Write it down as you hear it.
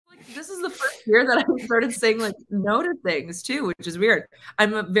this is the first year that I started saying like no to things too, which is weird.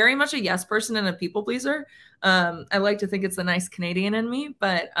 Very much a yes person and a people pleaser. I like to think it's the nice Canadian in me,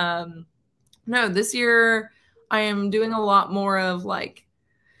 but no, this year I am doing a lot more of like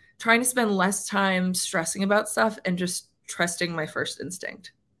trying to spend less time stressing about stuff and just trusting my first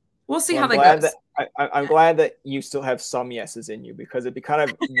instinct. We'll see Well, how I'm that glad goes. that I'm glad that you still have some yeses in you, because it'd be kind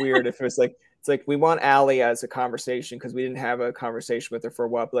of weird if it's like we want Alee as a conversation because we didn't have a conversation with her for a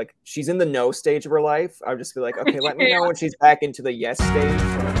while. But like she's in the no stage of her life. I'd just be like, okay, let me know when she's back into the yes stage.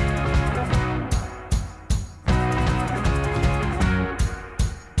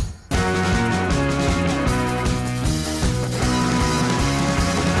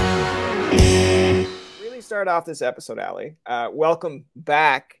 Really start off this episode, Alee. Welcome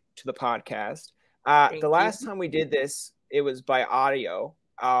back to the podcast. The last time we did this, it was by audio.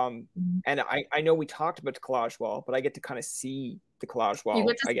 And I know we talked about the collage wall, but I get to kind of see the collage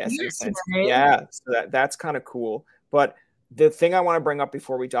wall, I guess, in a sense. Today. Yeah, so that's kind of cool. But the thing I want to bring up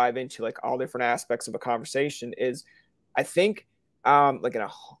before we dive into like all different aspects of a conversation is, I think, like in a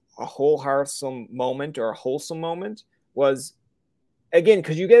wholesome moment or a wholesome moment was, again,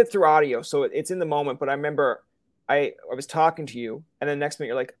 because you get it through audio, so it's in the moment. But I remember I was talking to you, and then next minute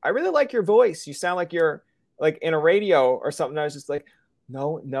you're like, I really like your voice. You sound like you're like in a radio or something. I was just like,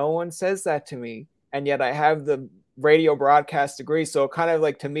 no one says that to me, and yet I have the radio broadcast degree. So kind of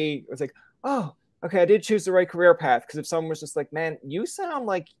like, to me, it was like, oh, okay, I did choose the right career path. Because if someone was just like, man, you sound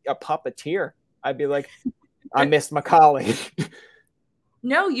like a puppeteer, I'd be like, I missed my calling.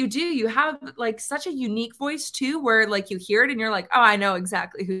 No, you do. You have like such a unique voice too, where like you hear it and you're like, oh, I know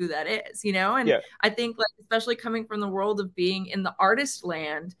exactly who that is, you know? And yeah. I think like, especially coming from the world of being in the artist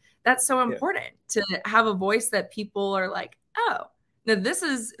land, that's so important to have a voice that people are like, oh, now this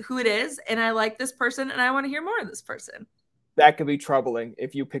is who it is. And I like this person and I want to hear more of this person. That could be troubling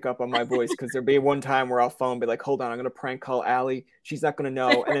if you pick up on my voice, because there'll be one time where I'll phone and be like, hold on, I'm going to prank call Alee. She's not going to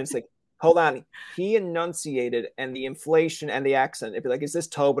know. And then it's like, hold on, he enunciated, and the inflation and the accent. It'd be like, is this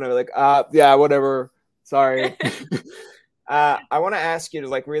Tobin? And I'd be like, yeah, whatever. Sorry. I want to ask you to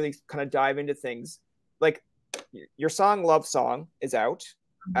like really kind of dive into things. Like your song Love Song is out.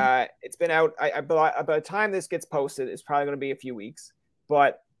 It's been out. By the time this gets posted, it's probably going to be a few weeks.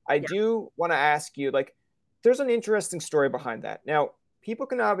 But I do want to ask you, like, there's an interesting story behind that. Now, people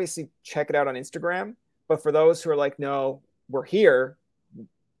can obviously check it out on Instagram, but for those who are like, no, we're here,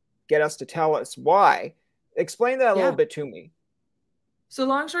 get us to tell us why. Explain that a little bit to me. So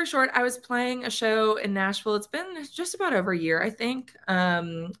long story short, I was playing a show in Nashville. It's been just about over a year, I think.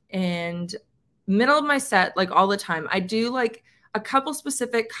 And middle of my set, like all the time, I do like a couple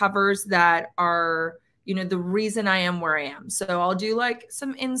specific covers that are, you know, the reason I am where I am. So I'll do like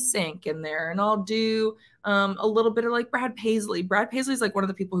some NSYNC in there, and I'll do a little bit of like Brad Paisley. Brad Paisley is like one of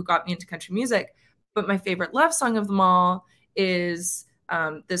the people who got me into country music. But my favorite love song of them all is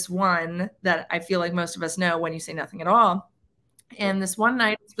this one that I feel like most of us know, When You Say Nothing at All. And this one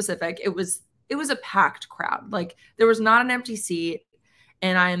night in specific, it was a packed crowd. Like there was not an empty seat.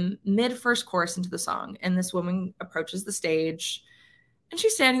 And I'm mid first chorus into the song, and this woman approaches the stage, and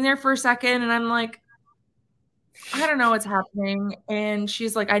she's standing there for a second, and I'm like, I don't know what's happening. And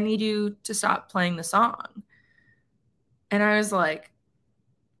she's like, I need you to stop playing the song. And I was like,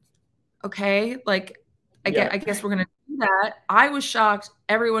 okay, like I guess we're gonna do that. I was shocked.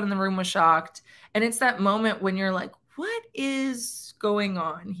 Everyone in the room was shocked. And it's that moment when you're like, what is going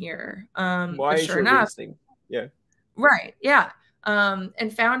on here? Why is sure your enough, reasoning? Yeah. Right. Yeah.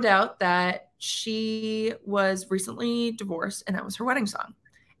 And found out that she was recently divorced, and that was her wedding song.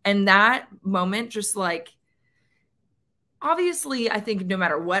 And that moment just like, obviously, I think no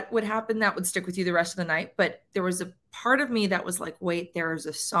matter what would happen, that would stick with you the rest of the night. But there was a part of me that was like, wait, there's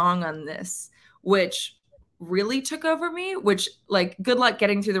a song on this, which really took over me, which like good luck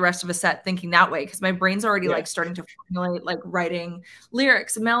getting through the rest of a set thinking that way, because my brain's already like starting to formulate like writing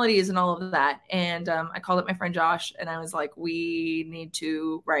lyrics and melodies and all of that. And I called up my friend Josh, and I was like, we need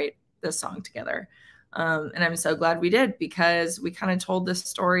to write this song together. And I'm so glad we did, because we kind of told this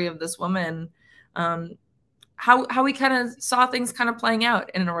story of this woman, how we kind of saw things kind of playing out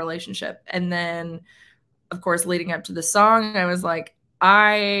in a relationship. And then of course, leading up to the song, I was like,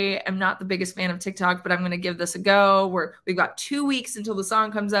 I am not the biggest fan of TikTok, but I'm going to give this a go. We've got 2 weeks until the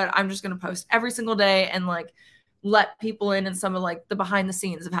song comes out. I'm just going to post every single day and like let people in and some of like the behind the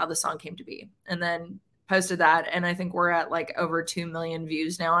scenes of how the song came to be. And then posted that. And I think we're at like over 2 million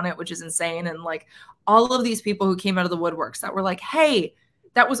views now on it, which is insane. And like all of these people who came out of the woodworks that were like, hey,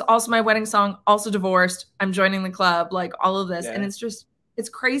 that was also my wedding song, also divorced, I'm joining the club, like all of this. And it's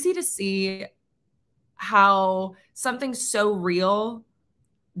crazy to see how something so real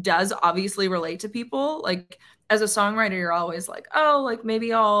does obviously relate to people. Like as a songwriter, you're always like, oh, like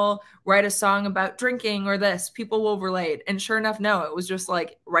maybe I'll write a song about drinking or this. People will relate. And sure enough, no, it was just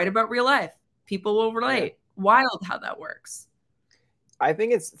like write about real life. People will Yeah. relate. Wild how that works. I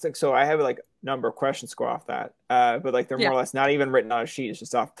think it's like, so I have like a number of questions to go off that, but like they're Yeah. more or less not even written on a sheet. It's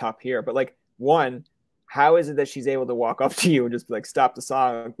just off the top here. But like, one, how is it that she's able to walk up to you and just be like, stop the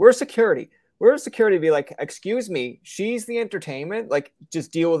song? Like, where's security? Where's security? Be like, excuse me, she's the entertainment. Like,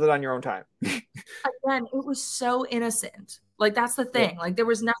 just deal with it on your own time. Again, it was so innocent. Like that's the Yeah, thing. Like there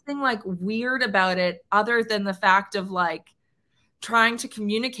was nothing like weird about it other than the fact of like trying to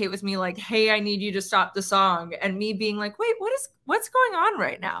communicate with me like, hey, I need you to stop the song, and me being like, wait, what's going on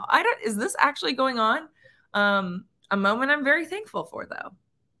right now? I don't is this actually going on? A moment I'm very thankful for though.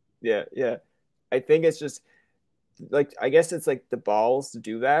 yeah, yeah. I think it's just like, I guess it's like the balls to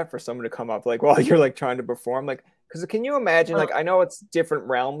do that for someone to come up like while you're like trying to perform. Like, because can you imagine, like, I know it's different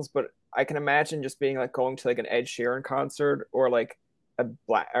realms, but I can imagine just being like going to like an Ed Sheeran concert or like a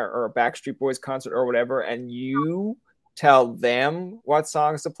black or a Backstreet Boys concert or whatever, and you tell them what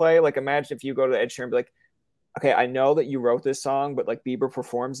songs to play. Like, imagine if you go to Ed Sheeran and be like, okay, I know that you wrote this song, but like Bieber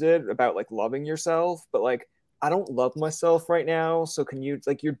performs it about like loving yourself, but like I don't love myself right now. So can you,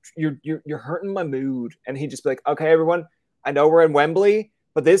 like, you're hurting my mood? And he'd just be like, okay, everyone, I know we're in Wembley,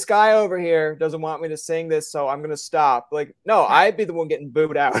 but this guy over here doesn't want me to sing this, so I'm gonna stop. Like, no, Right. I'd be the one getting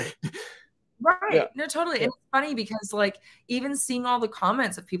booed out. Right. Yeah. No, totally. And it's funny because like even seeing all the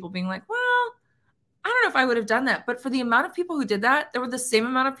comments of people being like, well, I don't know if I would have done that. But for the amount of people who did that, there were the same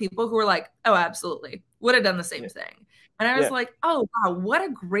amount of people who were like, oh, absolutely. Would have done the same Yeah. thing. And I was Yeah. like, oh, wow, what a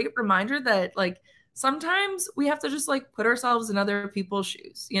great reminder that like sometimes we have to just like put ourselves in other people's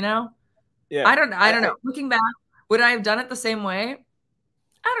shoes, you know? Yeah. I don't know. Looking back, would I have done it the same way?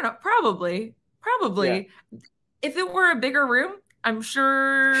 I don't know. Probably. Yeah. Probably. If it were a bigger room, I'm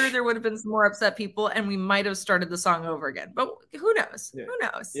sure there would have been some more upset people and we might have started the song over again. But who knows? Yeah. Who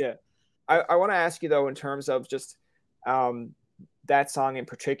knows? Yeah. I want to ask you though, in terms of just um, that song in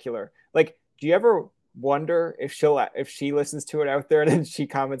particular, like, do you ever wonder if she listens to it out there and then she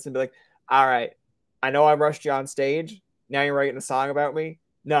comments and be like, all right, I know I rushed you on stage. Now you're writing a song about me.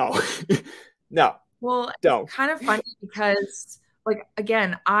 No, no, Well, it's don't. kind of funny because, like,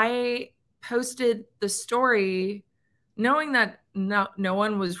 again, I posted the story knowing that no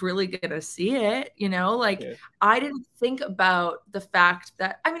one was really gonna see it, you know? Like, Yeah. I didn't think about the fact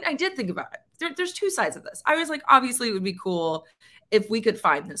that, I mean, I did think about it. There's two sides of this. I was like, obviously, it would be cool if we could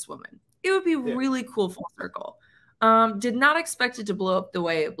find this woman. It would be Yeah. really cool full circle. Did not expect it to blow up the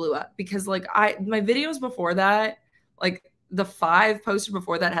way it blew up because, like, my videos before that, like the 5 posted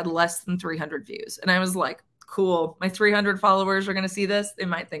before that had less than 300 views. And I was like, cool. My 300 followers are going to see this. They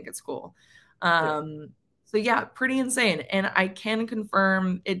might think it's cool. Yeah. So yeah, pretty insane. And I can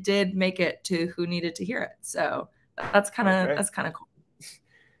confirm it did make it to who needed to hear it. So Okay. that's kind of cool.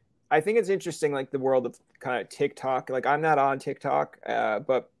 I think it's interesting, like the world of kind of TikTok. Like, I'm not on TikTok,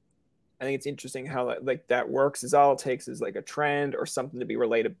 but I think it's interesting how like that works. Is all it takes is like a trend or something to be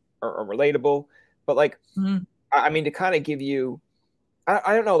related or relatable. But like, Mhm. I mean, to kind of give you,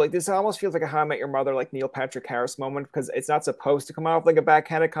 I don't know, like this almost feels like a How I Met Your Mother, like Neil Patrick Harris moment, because it's not supposed to come off like a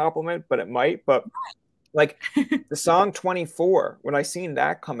backhanded compliment, but it might. But like the song 24, when I seen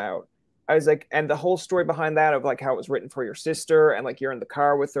that come out, I was like, and the whole story behind that of like how it was written for your sister, and like you're in the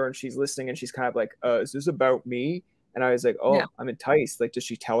car with her and she's listening and she's kind of like, is this about me? And I was like, Yeah, oh, I'm enticed. Like, does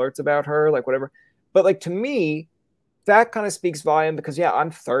she tell her it's about her? Like, whatever. But like, to me, that kind of speaks volume because, yeah,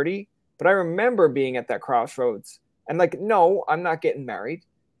 I'm 30, but I remember being at that crossroads. And like, no, I'm not getting married,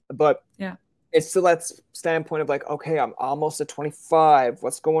 but yeah, it's still that standpoint of like, okay, I'm almost at 25.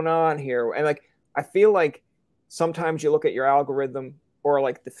 What's going on here? And like, I feel like sometimes you look at your algorithm or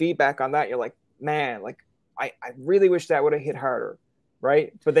like the feedback on that, you're like, man, like, I really wish that would have hit harder.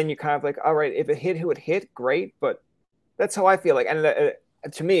 Right. But then you kind of like, all right, if it hit who it hit, great. But that's how I feel like. And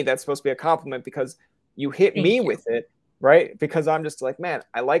to me, that's supposed to be a compliment because you hit me thank you. with it. Right. Because I'm just like, man,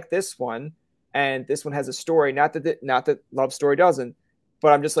 I like this one. And this one has a story. Not that Love Story doesn't,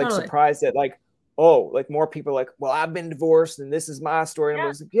 but I'm just like Totally. surprised that like, oh, like more people are like, well, I've been divorced and this is my story. And I'm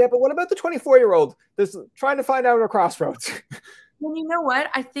Yeah. like, yeah, but what about the 24-year-old that's trying to find out a crossroads? Well, you know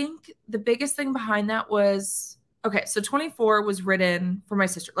what? I think the biggest thing behind that was okay, so 24 was written for my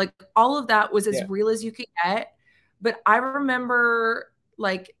sister. Like all of that was as Yeah, real as you could get. But I remember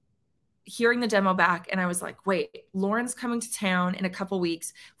like hearing the demo back and I was like, wait, Lauren's coming to town in a couple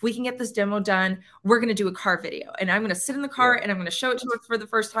weeks. If we can get this demo done, we're going to do a car video. And I'm going to sit in the car yeah, and I'm going to show it to her for the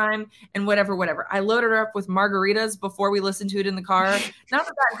first time and whatever, whatever. I loaded her up with margaritas before we listened to it in the car. Not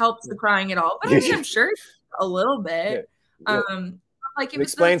that that helps the crying at all, but I mean, I'm sure a little yeah, bit. yeah, Um, Like It it was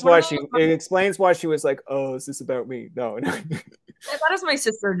the explains one of why those. she was like, "Oh, is this about me?" No, no. That is my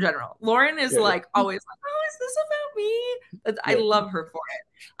sister in general. Lauren is Yeah, like always like, "Oh, is this about me?" I yeah, love her for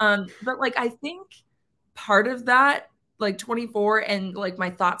it. But like I think part of that, like 24, and like my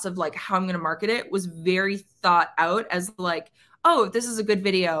thoughts of like how I'm gonna market it was very thought out as like, oh, if this is a good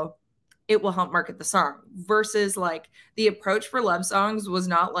video, it will help market the song. Versus like the approach for love songs was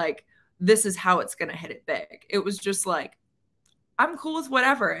not like this is how it's gonna hit it big. It was just like I'm cool with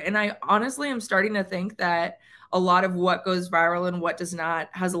whatever. And I honestly am starting to think that a lot of what goes viral and what does not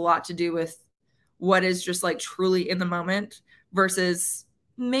has a lot to do with what is just like truly in the moment versus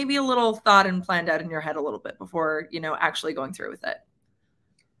maybe a little thought and planned out in your head a little bit before, actually going through with it.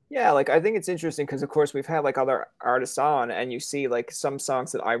 yeah. Like I think it's interesting because, of course, we've had like other artists on, and you see like some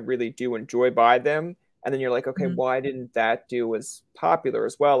songs that I really do enjoy by them, and then you're like, okay, Mhm. why didn't that do as popular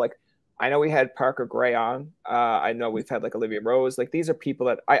as well? Like I know we had Parker Gray on. I know we've had like Olivia Rose. Like these are people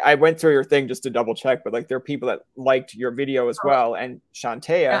that I went through your thing just to double check, but like there are people that liked your video as Totally. well, and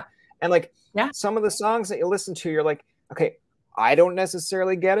Shantea, Yeah. and like Yeah. some of the songs that you listen to, you're like, okay, I don't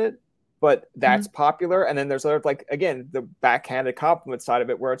necessarily get it, but that's Mhm. popular. And then there's other, like, again, the backhanded compliment side of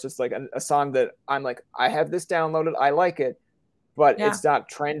it, where it's just like a song that I'm like, I have this downloaded, I like it, but Yeah. it's not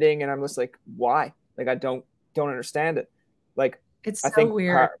trending, and I'm just like, why? Like I don't understand it. Like It's I so think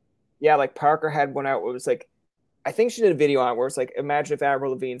weird. yeah, like Parker had one out where it was like, I think she did a video on it where it's like, imagine if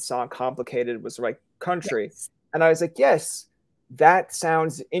Avril Lavigne's song Complicated was like country. Yes. And I was like, yes, that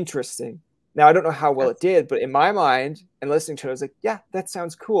sounds interesting. Now, I don't know how well it Yes. did, but in my mind and listening to it, I was like, yeah, that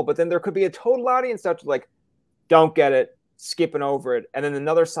sounds cool. But then there could be a total audience that's like, don't get it, skipping over it. And then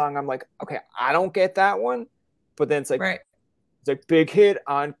another song, I'm like, okay, I don't get that one. But then Right. it's like big hit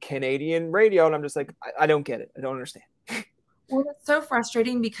on Canadian radio. And I'm just like, I don't get it. I don't understand. Well, it's so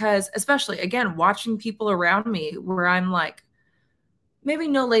frustrating because, especially again, watching people around me where I'm like, maybe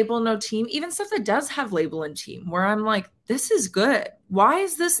no label, no team, even stuff that does have label and team, where I'm like, this is good. Why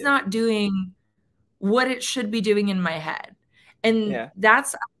is this Yeah. not doing what it should be doing in my head? And Yeah.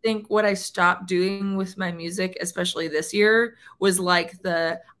 that's, I think, what I stopped doing with my music, especially this year, was like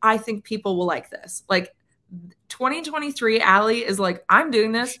I think people will like this. Like 2023, Alee is like, I'm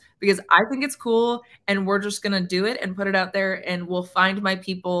doing this because I think it's cool and we're just going to do it and put it out there and we'll find my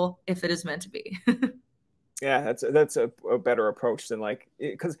people if it is meant to be. Yeah, that's a better approach than like,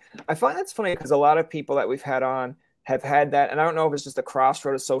 because I find that's funny because a lot of people that we've had on have had that, and I don't know if it's just a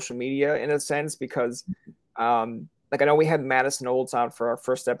crossroad of social media in a sense because, like I know we had Madison Olds on for our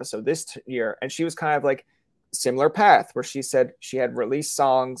first episode this year, and she was kind of like similar path where she said she had released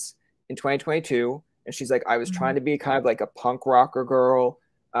songs in 2022, and she's like, I was trying Mhm. to be kind of like a punk rocker girl.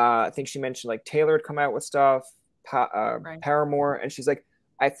 I think she mentioned like Taylor had come out with stuff, Right. Paramore, and she's like,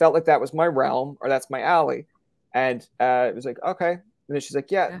 I felt like that was my realm or that's my alley. And it was like, okay. And then she's like,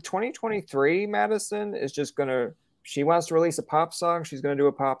 yeah, Yeah. 2023 Madison is just gonna, she wants to release a pop song, she's gonna do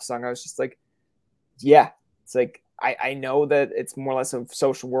a pop song. I was just like, yeah. It's like I know that it's more or less a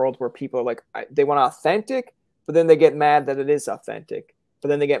social world where people are like, they want authentic, but then they get mad that it is authentic, but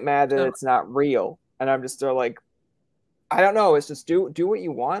then they get mad that Totally. it's not real. And I'm just they're like, I don't know. It's just do what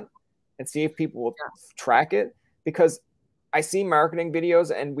you want and see if people will Yeah. track it, because I see marketing videos,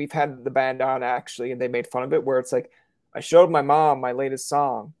 and we've had the band on actually, and they made fun of it where it's like, I showed my mom my latest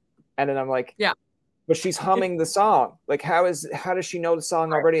song, and then I'm like, Yeah. but she's humming the song. Like, how does she know the song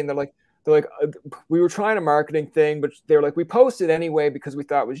Right. already? And they're like, we were trying a marketing thing, but they're like, we posted anyway because we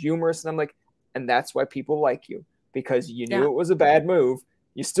thought it was humorous. And I'm like, and that's why people like you, because you knew Yeah. it was a bad move.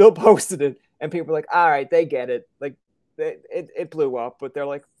 You still posted it, and people are like, all right, they get it. Like, it blew up, but they're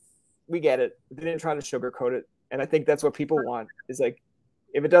like, we get it. They didn't try to sugarcoat it. And I think that's what people want is like,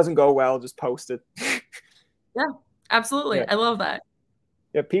 if it doesn't go well, just post it. Yeah. Absolutely. Yeah. I love that.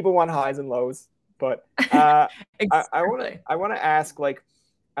 Yeah. People want highs and lows, but Exactly. I want to ask like,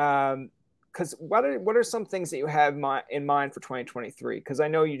 because what are some things that you have in mind for 2023? Because I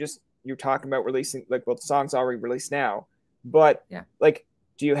know you're talking about releasing, like, well, the song's already released now, but Yeah. like,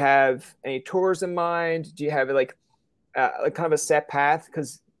 do you have any tours in mind? Do you have like kind of a set path?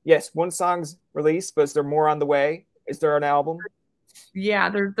 Because yes, one song's released, but is there more on the way? Is there an album? Yeah,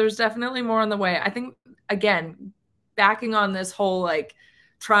 there's definitely more on the way. I think again, backing on this whole like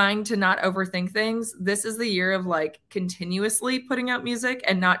trying to not overthink things, this is the year of like continuously putting out music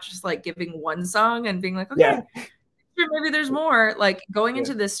and not just like giving one song and being like, okay, Yeah, sure, maybe there's more. Like going yeah,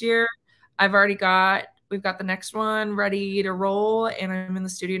 into this year, we've got the next one ready to roll, and I'm in the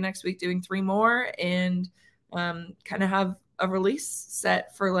studio next week doing three more, and kind of have a release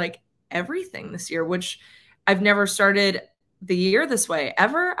set for like everything this year, which I've never started the year this way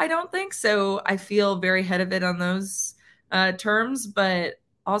ever, I don't think. So I feel very ahead of it on those terms, but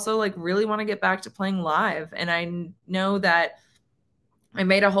also like really want to get back to playing live. And I know that I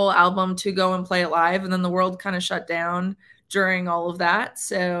made a whole album to go and play it live, and then the world kind of shut down during all of that.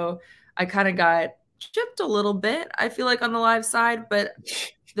 So I kind of got chipped a little bit, I feel like, on the live side, but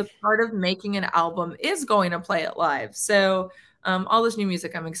the part of making an album is going to play it live. So all this new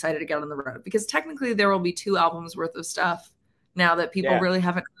music, I'm excited to get on the road because technically there will be 2 albums worth of stuff now that people Yeah. really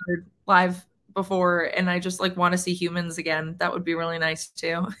haven't heard live before. And I just like want to see humans again. That would be really nice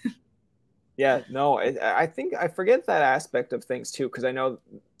too. Yeah, no, I think I forget that aspect of things too, because I know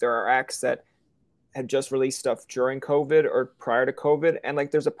there are acts that had just released stuff during COVID or prior to COVID, and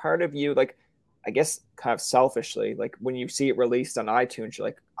like there's a part of you, like I guess kind of selfishly, like when you see it released on iTunes, you're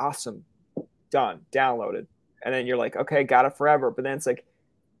like, awesome, done, downloaded, and then you're like, okay, got it forever, but then it's like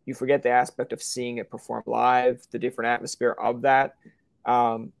you forget the aspect of seeing it perform live, the different atmosphere of that,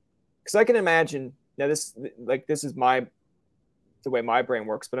 because I can imagine now this is my the way my brain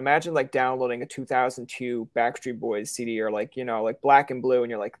works, but imagine like downloading a 2002 Backstreet Boys CD or like, you know, like Black and Blue, and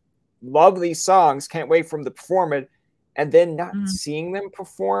you're like, love these songs, can't wait for them to perform it, and then not Mhm. seeing them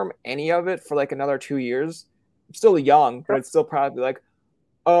perform any of it for like another 2 years. I'm still young, but it's still probably like,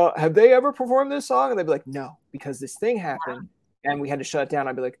 have they ever performed this song? And they'd be like, no, because this thing happened and we had to shut it down.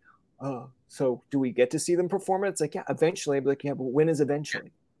 I'd be like, oh, so do we get to see them perform it? It's like, yeah, eventually. I'd be like, yeah, but when is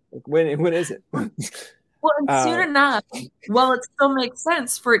eventually? Like when is it? Well, and soon enough, well, it still makes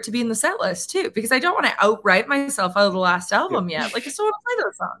sense for it to be in the set list too, because I don't want to outright myself out of the last yeah, album yet. Like, I still want to play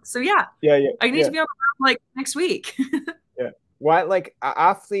those songs. So yeah, yeah, I need yeah. to be on the road like next week. Yeah. What like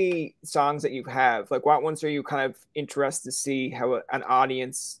off the songs that you have, like what ones are you kind of interested to see how an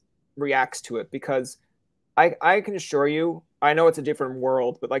audience reacts to it? Because I can assure you, I know it's a different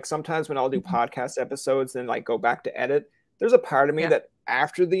world, but like sometimes when I'll do podcast episodes and like go back to edit, there's a part of me Yeah. that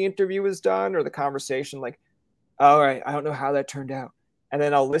after the interview is done or the conversation, like, all right, I don't know how that turned out. And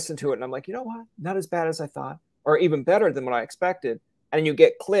then I'll listen to it and I'm like, you know what? Not as bad as I thought, or even better than what I expected. And you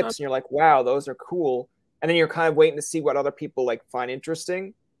get clips and you're like, wow, those are cool. And then you're kind of waiting to see what other people like find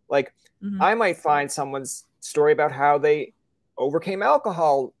interesting. Like Mhm. I might find someone's story about how they overcame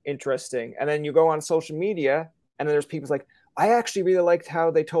alcohol interesting. And then you go on social media and then there's people's like, I actually really liked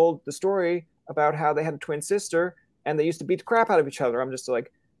how they told the story about how they had a twin sister and they used to beat the crap out of each other. I'm just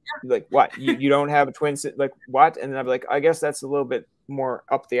like what? You don't have a twin sister? Like what? And then I'm like, I guess that's a little bit more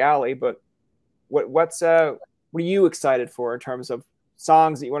up the alley. But what are you excited for in terms of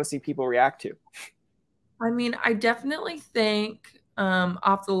songs that you want to see people react to? I mean, I definitely think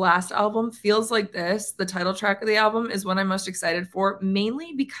off the last album, Feels Like This, the title track of the album, is what I'm most excited for,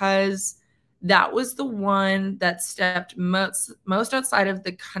 mainly because that was the one that stepped most outside of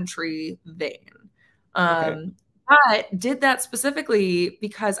the country vein. Okay. But did that specifically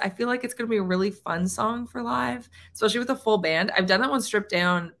because I feel like it's going to be a really fun song for live, especially with a full band. I've done that one stripped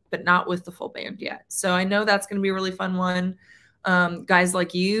down, but not with the full band yet. So I know that's going to be a really fun one. Guys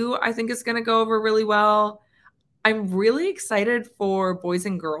Like You, I think is going to go over really well. I'm really excited for Boys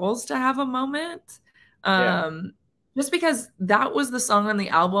and Girls to have a moment. Yeah. Just because that was the song on the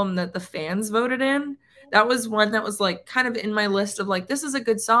album that the fans voted in. That was one that was like kind of in my list of like, this is a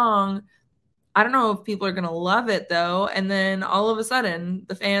good song. I don't know if people are going to love it though. And then all of a sudden,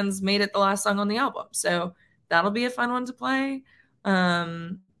 the fans made it the last song on the album. So that'll be a fun one to play.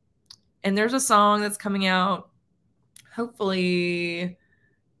 And there's a song that's coming out hopefully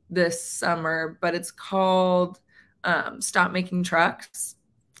this summer, but it's called Stop Making Trucks.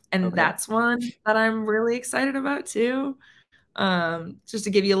 And Okay. that's one that I'm really excited about too. Just to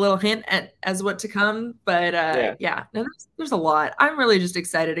give you a little hint at as what to come. But Yeah. yeah, no, there's a lot. I'm really just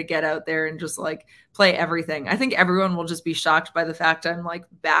excited to get out there and just like play everything. I think everyone will just be shocked by the fact I'm like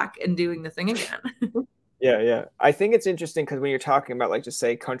back and doing the thing again. Yeah. Yeah. I think it's interesting because when you're talking about like just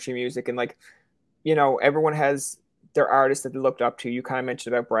say country music and like, you know, everyone has their artists that they looked up to. You kind of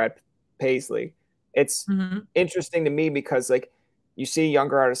mentioned about Brad Paisley. It's Mhm. interesting to me because like you see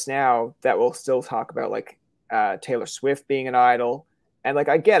younger artists now that will still talk about like Taylor Swift being an idol, and like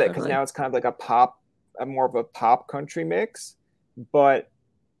I get it because Totally. now it's kind of like a more of a pop country mix. But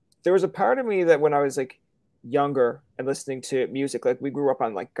there was a part of me that when I was like younger and listening to music, like we grew up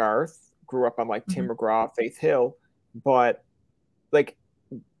on like Garth, grew up on like Tim Mhm. McGraw, Faith Hill, but like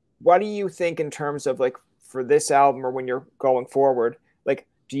what do you think in terms of like for this album or when you're going forward? Like,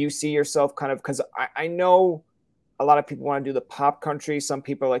 do you see yourself kind of because I know a lot of people want to do the pop country. Some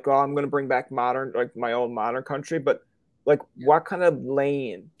people are like, oh, I'm going to bring back modern, like my own modern country. But like, what kind of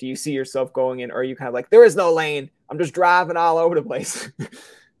lane do you see yourself going in? Or are you kind of like, there is no lane. I'm just driving all over the place.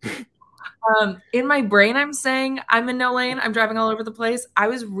 In my brain, I'm saying I'm in no lane. I'm driving all over the place. I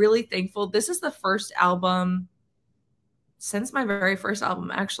was really thankful. This is the first album since my very first album,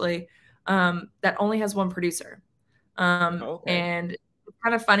 actually, that only has one producer. Okay. And it's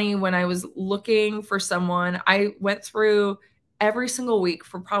kind of funny when I was looking for someone, I went through every single week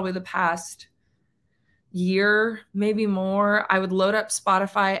for probably the past year, maybe more. I would load up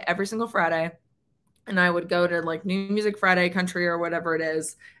Spotify every single Friday and I would go to like New Music Friday, Country, or whatever it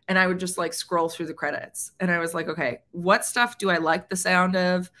is, and I would just like scroll through the credits. And I was like, okay, what stuff do I like the sound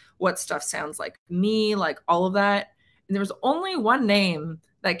of? What stuff sounds like me? Like all of that. And there was only one name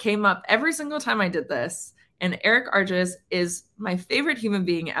that came up every single time I did this. And Eric Argis is my favorite human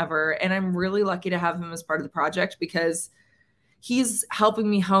being ever. And I'm really lucky to have him as part of the project because he's helping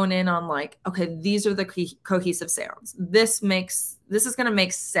me hone in on like, okay, these are the cohesive sounds. This is going to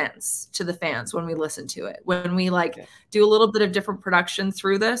make sense to the fans when we listen to it. When we like Okay. do a little bit of different production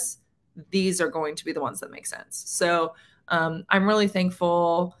through this, these are going to be the ones that make sense. So I'm really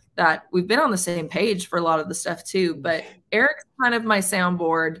thankful that we've been on the same page for a lot of the stuff too. But Eric's kind of my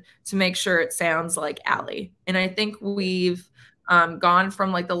soundboard to make sure it sounds like Alee. And I think we've gone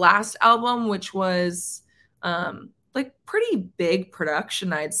from like the last album, which was like pretty big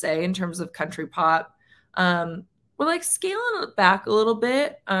production, I'd say, in terms of country pop. We're like scaling it back a little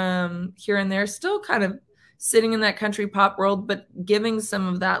bit here and there, still kind of sitting in that country pop world, but giving some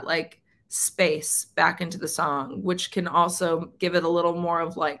of that like space back into the song, which can also give it a little more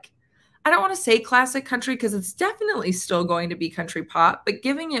of like, I don't want to say classic country because it's definitely still going to be country pop, but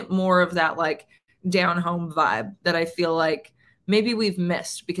giving it more of that like down home vibe that I feel like maybe we've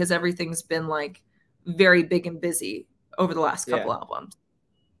missed because everything's been like very big and busy over the last Yeah. couple albums.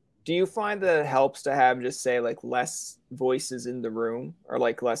 Do you find that it helps to have just say like less voices in the room or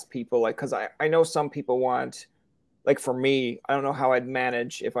like less people? Like, because I know some people want, like for me, I don't know how I'd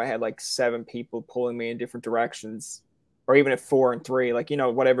manage if I had like 7 people pulling me in different directions, or even if 4 and 3, like, you know,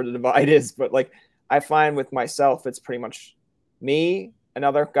 whatever the divide is. But like I find with myself, it's pretty much me,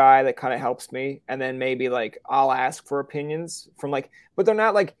 another guy that kind of helps me, and then maybe like I'll ask for opinions from like, but they're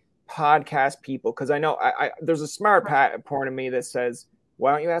not like podcast people, because I know I there's a smart part of me that says,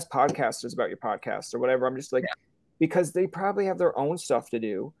 why don't you ask podcasters about your podcast or whatever? I'm just like, Yeah. because they probably have their own stuff to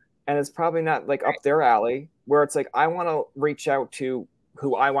do, and it's probably not like up their alley, where it's like I want to reach out to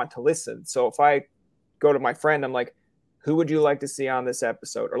who I want to listen. So if I go to my friend, I'm like, who would you like to see on this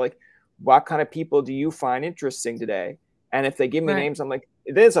episode? Or like, what kind of people do you find interesting today? And if they give me Right. names, I'm like,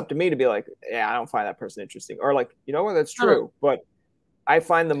 it is up to me to be like, yeah, I don't find that person interesting. Or like, you know what, that's Totally. true. But I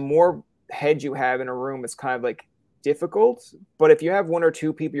find the more heads you have in a room, it's kind of like difficult. But if you have 1 or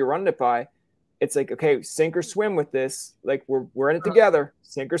 2 people you're running it by, it's like, okay, sink or swim with this. Like we're in it together,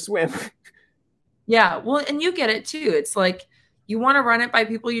 sink or swim. Yeah. Well, and you get it too. It's like you want to run it by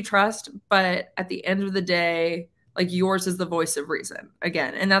people you trust, but at the end of the day, like yours is the voice of reason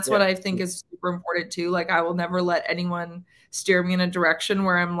again. And that's what Yeah. I think is super important too. Like I will never let anyone steer me in a direction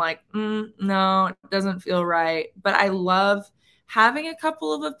where I'm like, no, it doesn't feel right. But I love having a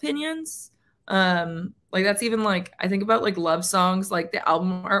couple of opinions. Like that's even like I think about like love songs, like the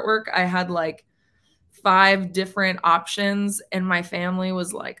album artwork. I had like 5 different options and my family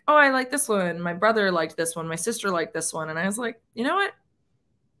was like, oh, I like this one, my brother liked this one, my sister liked this one, and I was like, you know what,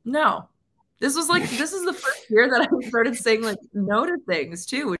 no. This was like this is the first year that I started saying like no to things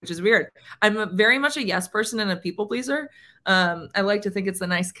too, which is weird. I'm very much a yes person and a people pleaser. I like to think it's the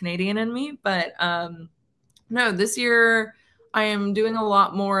nice Canadian in me, but no, this year I am doing a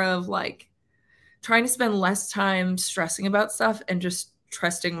lot more of like trying to spend less time stressing about stuff and just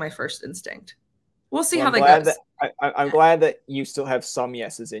trusting my first instinct. We'll see Well, how I'm that glad that goes. I'm glad that you still have some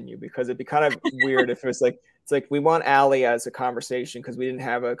yeses in you, because it'd be kind of weird if it was like, it's like we want Alee as a conversation because we didn't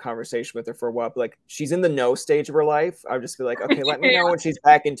have a conversation with her for a while. But like she's in the no stage of her life, I'd just be like, okay, let me Yeah. know when she's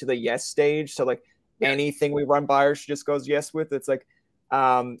back into the yes stage. So like Yeah. anything we run by her, she just goes yes with. It's like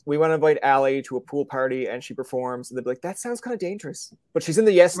we want to invite Alee to a pool party and she performs, and they'd be like, that sounds kind of dangerous, but she's in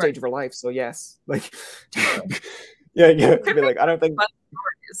the yes Right. stage of her life, so yes, like Totally. yeah, Could be make like, I don't think fun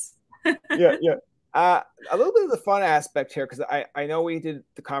stories. yeah. A little bit of the fun aspect here, because I know we did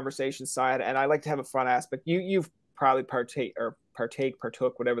the conversation side, and I like to have a fun aspect. You've probably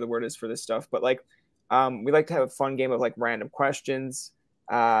partook, whatever the word is for this stuff, but like, we like to have a fun game of like random questions.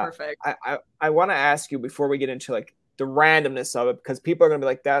 Perfect. I want to ask you before we get into like the randomness of it, because people are going to be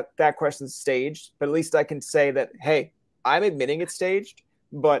like, that question's staged, but at least I can say that, hey, I'm admitting it's staged.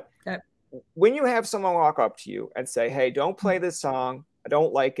 But Okay. when you have someone walk up to you and say, hey, don't play this song, I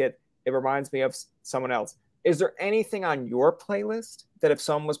don't like it, it reminds me of someone else, is there anything on your playlist that if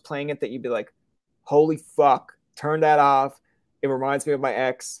someone was playing it that you'd be like, holy fuck, turn that off, it reminds me of my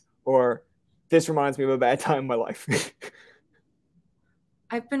ex, or this reminds me of a bad time in my life?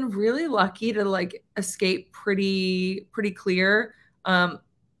 I've been really lucky to like escape pretty clear.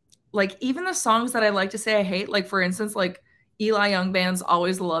 Like even the songs that I like to say I hate, like for instance, like Eli Young Band's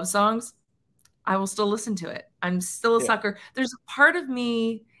Always the Love Songs, I will still listen to it. I'm still a Yeah. sucker. There's a part of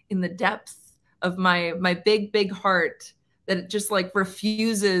me in the depth of my big heart that it just like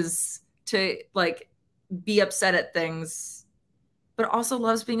refuses to like be upset at things, but also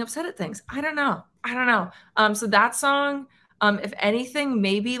loves being upset at things. I don't know. I don't know. So that song, if anything,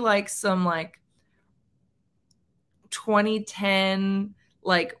 maybe like some like 2010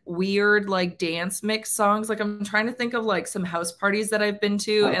 like weird like dance mix songs. Like I'm trying to think of like some house parties that I've been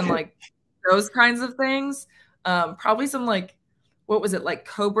to and Okay. like those kinds of things. Probably some like what was it like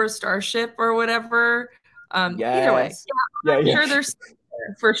Cobra Starship or whatever. Either way, Yes. yeah, Yeah, I'm yeah. sure there's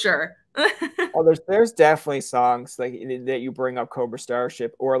for sure. Oh, there's definitely songs like that you bring up Cobra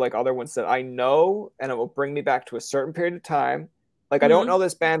Starship or like other ones that I know and it will bring me back to a certain period of time. Like I don't Hmm. know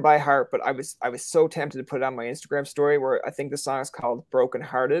this band by heart, but I was so tempted to put it on my Instagram story where I think the song is called Broken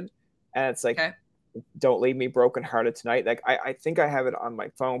Hearted and it's like Okay. don't leave me broken hearted tonight. Like I think I have it on my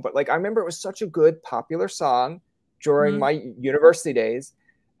phone, but like I remember it was such a good popular song during Hmm. my university days.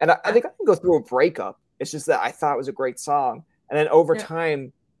 And I Yeah. think I can go through a breakup. It's just that I thought it was a great song. And then over Yeah.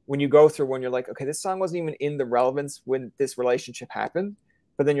 time, when you go through one, you're like, okay, this song wasn't even in the relevance when this relationship happened.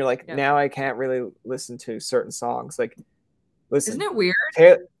 But then you're like, Yeah. now I can't really listen to certain songs. Like, Isn't listen, it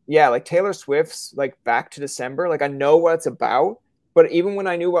weird? Yeah, like Taylor Swift's like Back to December. Like I know what it's about, but even when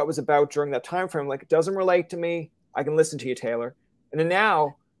I knew what it was about during that time frame, like it doesn't relate to me. I can listen to you, Taylor. And then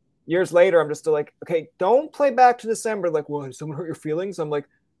now, years later, I'm just still like, okay, don't play Back to December. Like, well, did someone hurt your feelings? I'm like,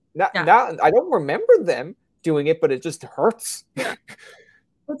 Yeah. not. I don't remember them doing it, but it just hurts. Yeah.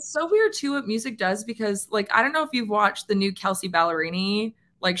 It's so weird too what music does because like I don't know if you've watched the new Kelsey Ballerini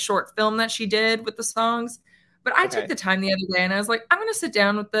like short film that she did with the songs, but I took Okay. the time the other day and I was like, I'm gonna sit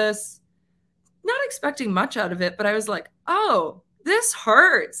down with this, not expecting much out of it, but I was like, oh, this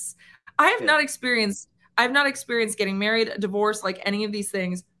hurts. I have Yeah. not experienced I've not experienced getting married, a divorce, like any of these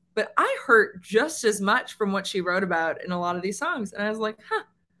things, but I hurt just as much from what she wrote about in a lot of these songs. And I was like, huh,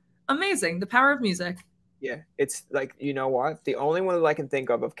 amazing. The power of music. Yeah, it's like you know what? The only one that I can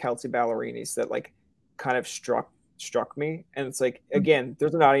think of Kelsey Ballerini's that like kind of struck me, and it's like again,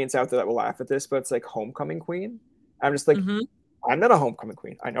 there's an audience out there that will laugh at this, but it's like Homecoming Queen. I'm just like, Mm-hmm. I'm not a homecoming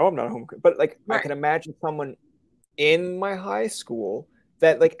queen. I know I'm not a homecoming, but like I Right. can imagine someone in my high school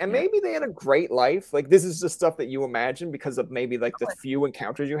that like, and Yeah. maybe they had a great life. Like this is just stuff that you imagine because of maybe like the few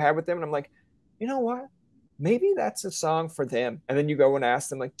encounters you had with them, and I'm like, you know what? Maybe that's a song for them. And then you go and ask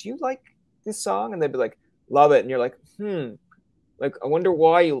them like, do you like this song? And they'd be like, love it. And you're like, like I wonder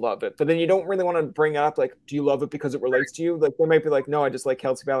why you love it. But then you don't really want to bring up like, do you love it because it relates to you? Like they might be like, no, I just like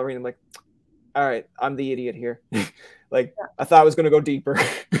Kelsey Ballerina. I'm like, all right, I'm the idiot here. Like Yeah. I thought I was gonna go deeper.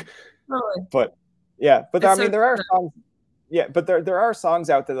 Totally. But yeah, but I It's so mean there are true. songs yeah, but there are songs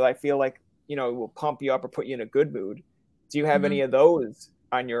out there that I feel like, will pump you up or put you in a good mood. Do you have any Mhm. of those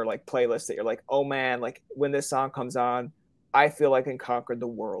on your like playlist that you're like, oh man, like when this song comes on, I feel like I can conquer the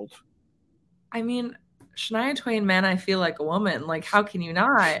world. I mean, Shania Twain, "Man, I Feel Like a Woman," like, how can you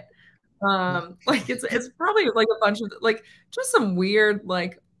not? Like, it's probably, like, a bunch of like, just some weird,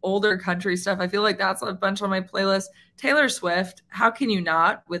 like, older country stuff. I feel like that's a bunch on my playlist. Taylor Swift, how can you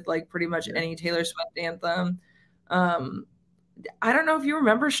not with, like, pretty much Yeah. any Taylor Swift anthem? Um, I don't know if you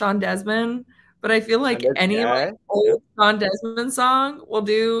remember Sean Desmond, but I feel like any, like, Yeah. Yeah. old Sean Desmond song will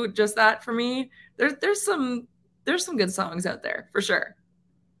do just that for me. There's some good songs out there for sure.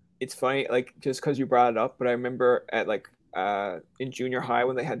 It's funny, like just because you brought it up, but I remember at like in junior high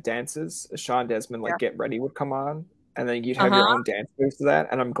when they had dances, Sean Desmond Yeah. like Get Ready would come on, and then you'd have Uh-huh. your own dance moves to that.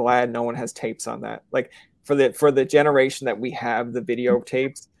 And I'm glad no one has tapes on that. Like for the generation that we have the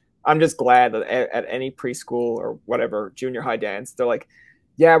videotapes, I'm just glad that at any preschool or whatever junior high dance, they're like,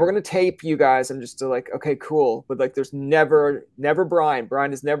 yeah, we're gonna tape you guys. I'm just like, okay, cool. But like, there's never Brian.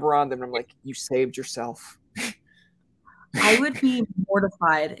 Brian is never on them. And I'm like, you saved yourself. I would be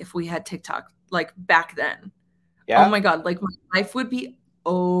mortified if we had TikTok like back then. Oh Yeah. my God, like my life would be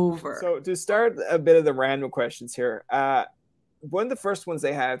over. So to start a bit of the random questions here, one of the first ones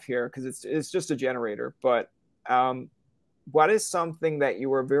they have here because it's just a generator, but um, what is something that you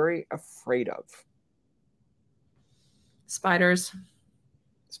were very afraid of? Spiders.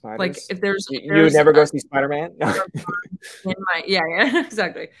 Like Spiders. if there's if You would there's never go a see Spider Man. No. in my yeah,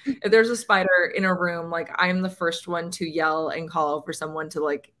 exactly. If there's a spider in a room, like I'm the first one to yell and call out for someone to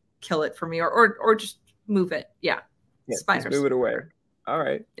like kill it for me or just move it. Yeah. Yeah, just Spiders. move it away. All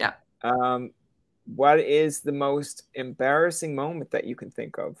right. Yeah. Um, what is the most embarrassing moment that you can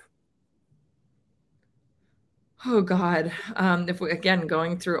think of? Oh God. If we again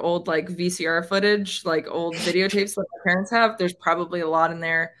going through old like VCR footage, like old videotapes that my parents have, there's probably a lot in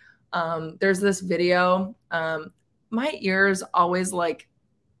there. There's this video. My ears always like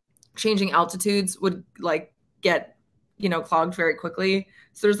changing altitudes would like get, clogged very quickly.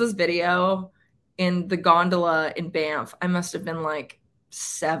 So there's this video in the gondola in Banff. I must have been like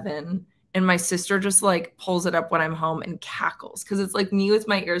 7. And my sister just like pulls it up when I'm home and cackles because it's like me with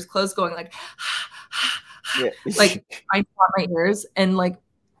my ears closed going like Yeah. like I caught my ears and like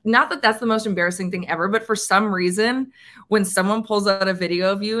not that that's the most embarrassing thing ever, but for some reason, when someone pulls out a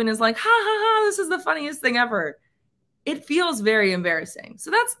video of you and is like, ha ha ha, this is the funniest thing ever, it feels very embarrassing.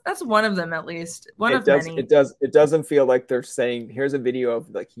 So that's one of them, at least one It of does. many. It does. It doesn't feel like they're saying, "Here's a video of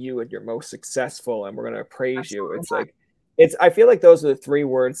like you and your most successful, and we're gonna praise you." Absolutely It's not. like, it's. I feel like those are the 3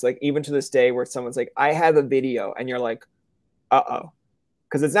 words. Like even to this day, where someone's like, "I have a video," and you're like, "Uh oh,"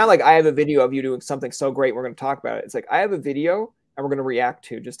 because it's not like I have a video of you doing something so great. We're gonna talk about it. It's like I have a video, and we're gonna react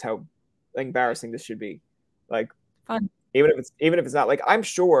to just how embarrassing this should be. Like Fun. even if it's not like I'm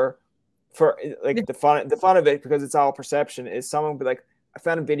sure for like the fun of it because it's all perception is someone will be like, I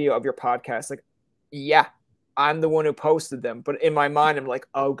found a video of your podcast. Like, yeah, I'm the one who posted them. But in my mind, I'm like,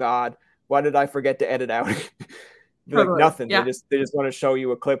 oh God, why did I forget to edit out? Be like Totally. nothing. They Yeah. just want to show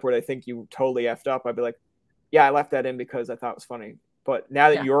you a clip where they think you totally effed up. I'd be like, yeah, I left that in because I thought it was funny. But now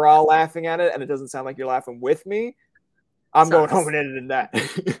that Yeah. you're all laughing at it and it doesn't sound like you're laughing with me, I'm going home Sucks. and editing that.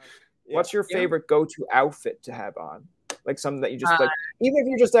 Yeah. What's your Yeah. favorite go-to outfit to have on? Like something that you just Uh, like, even if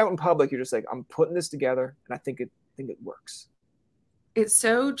you're just out in public, you're just like, I'm putting this together, and I think it works. it's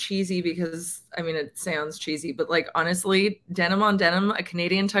so cheesy because I mean it sounds cheesy, but like honestly, denim on denim, a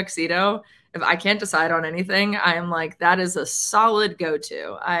Canadian tuxedo. If I can't decide on anything, I'm like that is a solid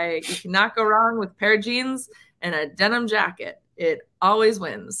go-to. You cannot go wrong with a pair of jeans and a denim jacket. It always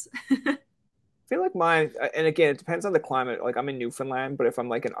wins. I feel like mine, and again, it depends on the climate. Like I'm in Newfoundland, but if I'm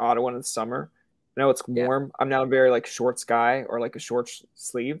like in Ottawa in the summer, I know it's Yeah. warm. I'm not a very like short guy or like a short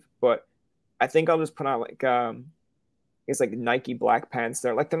sleeve, but I think I'll just put on like it's like Nike black pants.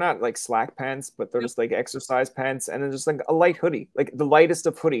 They're not like slack pants, but they're Yep. just like exercise pants, and then just like a light hoodie, like the lightest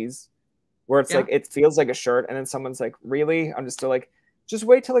of hoodies, where it's like Yeah. it feels like a shirt, and then someone's like, "Really?" I'm just still like, "Just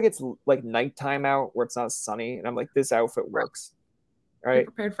wait till like it's like nighttime out where it's not sunny," and I'm like, "This outfit Right. works." You're Right?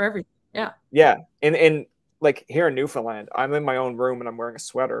 prepared for everything. Yeah. Yeah, and like here in Newfoundland, I'm in my own room and I'm wearing a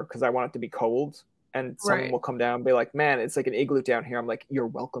sweater because I want it to be cold, and someone Right. will come down and be like, "Man, it's like an igloo down here." I'm like, "You're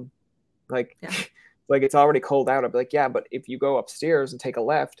welcome." Like, Yeah. like it's already cold out. I'd be like, "Yeah, but if you go upstairs and take a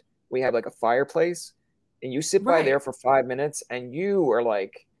left, we have like a fireplace, and you sit by Right. there for 5 minutes, and you are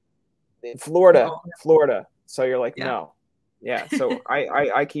like in Florida, Oh, Florida." So you're like, yeah. "No." Yeah, so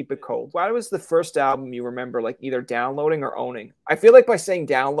I keep it cold. What was the first album you remember like either downloading or owning? I feel like by saying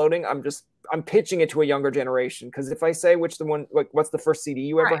downloading, I'm pitching it to a younger generation because if I say which the one like what's the first CD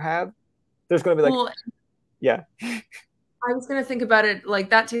you ever Right. have, there's gonna be like, Well, yeah, I was gonna think about it like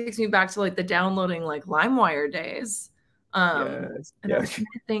that takes me back to like the downloading like LimeWire days. yes, And yeah, I'm trying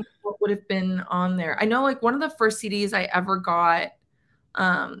to think what would have been on there. I know like one of the first CDs I ever got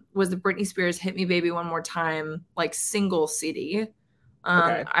was the Britney Spears "Hit Me Baby One More Time" like single CD.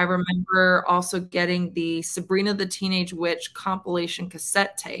 okay. I remember also getting the Sabrina the Teenage Witch compilation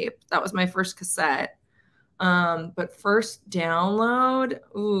cassette tape. That was my first cassette. But first download,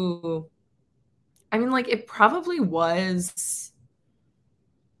 ooh, I mean, like it probably was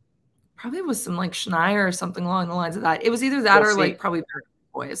some like Schneier or something along the lines of that. It was either that Well, or like see, probably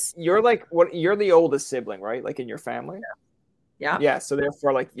Backstreet Boys. you're like what you're the oldest sibling, right? Like in your family. Yeah. Yeah, so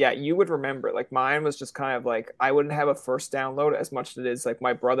therefore, like, yeah, you would remember. Like, mine was just kind of like I wouldn't have a first download as much as it is like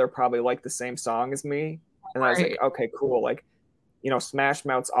my brother probably liked the same song as me, and I was like, Right. okay, cool. Like, Smash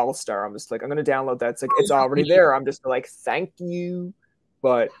Mouth's All Star. I'm just like, I'm gonna download that. It's like it's already Right. there. I'm just like, thank you.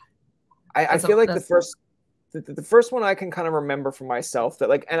 But I That's feel like that's the first one I can kind of remember for myself that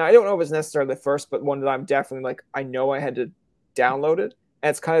like, and I don't know if it's necessarily the first, but one that I'm definitely like, I know I had to download it. And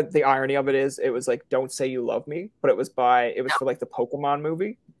it's kind of the irony of it is it was like Don't Say You Love Me, but it was for like the Pokemon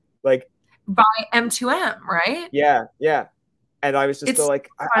movie. Like, by M2M, right? yeah, yeah. And I was just still It's like,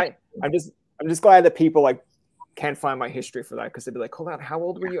 funny. I'm just glad that people like can't find my history for that because they'd be like, hold on, how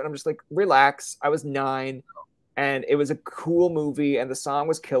old were you? And I'm just like, relax. I was 9 and it was a cool movie and the song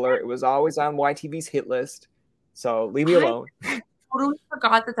was killer. It was always on YTV's hit list. So leave me I alone. totally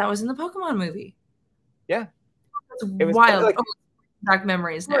forgot that was in the Pokemon movie. Yeah. That's It was wild. like Oh, back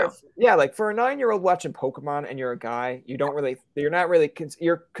memories now. yeah, like for a 9-year-old watching Pokemon and you're a guy, you're not really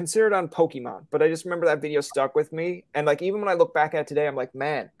you're considered on Pokemon. But I just remember that video stuck with me, and like even when I look back at it today, I'm like,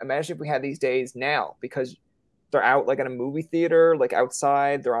 man, imagine if we had these days now because they're out like in a movie theater, like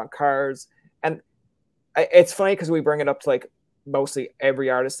outside, they're on cars, and it's funny because we bring it up to like mostly every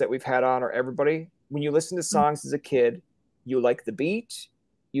artist that we've had on or everybody. When you listen to songs as a kid, you like the beat,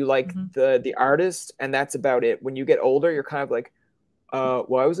 you like Mm-hmm. the artist, and that's about it. When you get older, you're kind of like,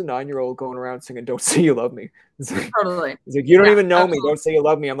 well, I was a 9-year-old going around singing "Don't Say You Love Me." Totally. It's like, you don't Yeah, even know me. absolutely. Don't say you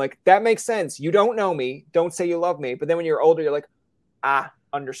love me. I'm like, that makes sense. You don't know me. Don't say you love me. But then when you're older, you're like,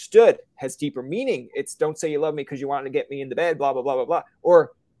 understood. Has deeper meaning. It's don't say you love me because you want to get me into bed, blah, blah, blah, blah, blah.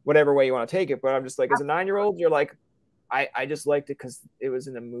 Or whatever way you want to take it. But I'm just like, as a 9-year-old, you're like, I just liked it because it was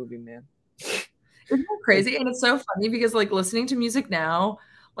in a movie, man. Isn't that Like, crazy? And it's so funny because like listening to music now,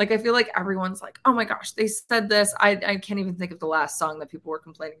 like I feel like everyone's like, oh my gosh, they said this. I can't even think of the last song that people were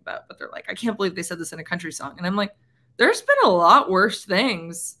complaining about, but they're like, I can't believe they said this in a country song. And I'm like, there's been a lot worse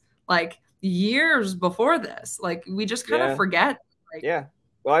things like years before this. Like we just kind of yeah, forget. Like, yeah.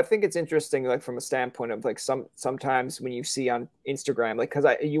 Well, I think it's interesting, like from a standpoint of like sometimes when you see on Instagram, like because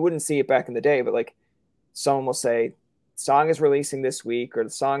you wouldn't see it back in the day, but like someone will say song is releasing this week or the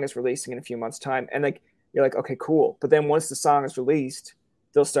song is releasing in a few months time, and like you're like, okay, cool, but then once the song is released,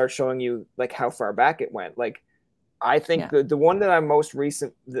 they'll start showing you like how far back it went. Like I think yeah. the one that I'm most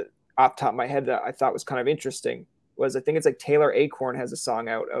recent, off the top of my head, that I thought was kind of interesting was, I think it's like Taylor Acorn has a song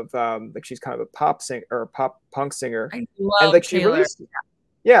out of like she's kind of a pop singer or a pop punk singer, I and love like she Taylor. released,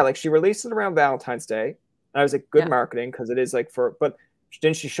 yeah, like she released it around Valentine's Day. And I was like, good Yeah. marketing because it is like for, but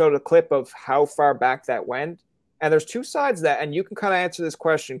then she showed a clip of how far back that went. And there's two sides of that, and you can kind of answer this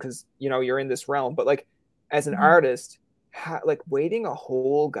question because you know you're in this realm. But like as an Mhm. artist, like waiting a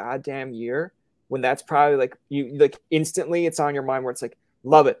whole goddamn year when that's probably like you like instantly it's on your mind where it's like,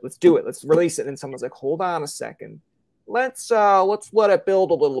 love it, let's do it, let's release it, and someone's like, hold on a second, let's let it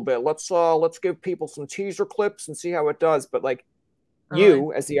build a little bit, let's give people some teaser clips and see how it does. But like Totally.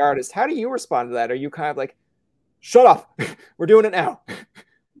 you as the artist, how do you respond to that? Are you kind of like, shut up, we're doing it now?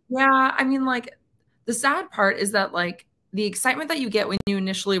 Yeah, I mean, like the sad part is that like the excitement that you get when you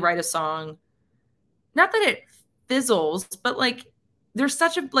initially write a song, not that it fizzles, but like there's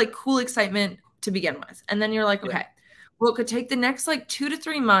such a like cool excitement to begin with. And then you're like, Yeah, okay, well, it could take the next like 2 to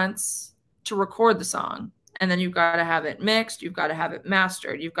 3 months to record the song. And then you've got to have it mixed, you've got to have it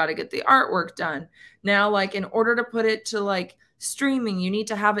mastered, you've got to get the artwork done. Now, like in order to put it to like streaming, you need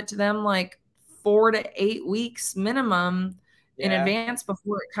to have it to them like 4 to 8 weeks minimum in yeah, advance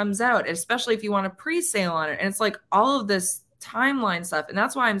before it comes out, especially if you want a pre-sale on it. And it's like all of this timeline stuff. And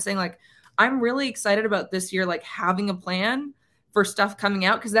that's why I'm saying like I'm really excited about this year, like having a plan for stuff coming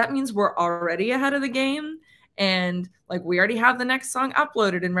out, because that means we're already ahead of the game and like we already have the next song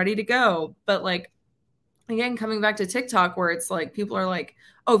uploaded and ready to go. But like, again, coming back to TikTok, where it's like people are like,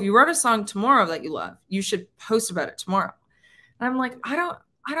 oh, if you wrote a song tomorrow that you love, you should post about it tomorrow. And I'm like, I don't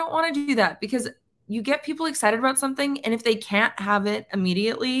want to do that because you get people excited about something. And if they can't have it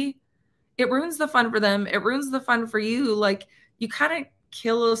immediately, it ruins the fun for them. It ruins the fun for you. Like you kind of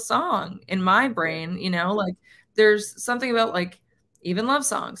kill a song in my yeah, brain, like there's something about like even love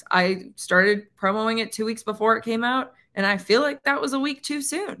songs. I started promoting it 2 weeks before it came out. And I feel like that was a week too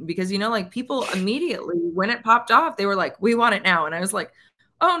soon because, like people immediately when it popped off, they were like, we want it now. And I was like,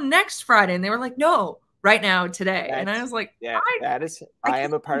 oh, next Friday. And they were like, no, right now, today. And I that's was like, yeah, that is, I I can't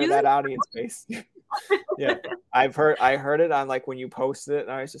am a part of do that audience base. Yeah, I heard it on like when you posted it,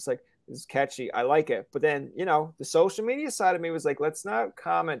 and I was just like, this is catchy, I like it. But then the social media side of me was like, let's not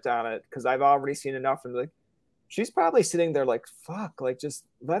comment on it because I've already seen enough. And like, she's probably sitting there like, fuck, like just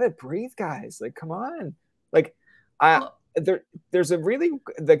let it breathe, guys. Like, come on. Like, I that. there's a really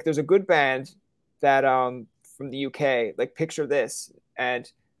like there's a good band that from the UK, like Picture This,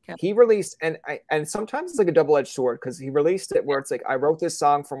 and Okay. he released, and sometimes it's like a double-edged sword because he released it where it's like I wrote this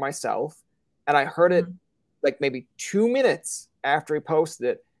song for myself and I heard it Mhm. like maybe 2 minutes after he posted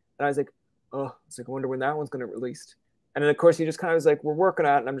it, and I was like, oh, it's like I wonder when that one's gonna get released. And then of course he just kind of was like, we're working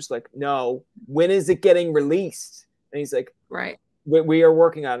on it, and I'm just like, no, when is it getting released? And he's like, Right. we are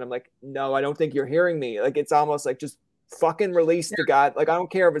working on it. I'm like, no, I don't think you're hearing me. Like it's almost like just fucking release the god. Like I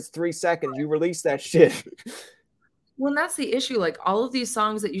don't care if it's 3 seconds, you release that shit. Well, and that's the issue. Like all of these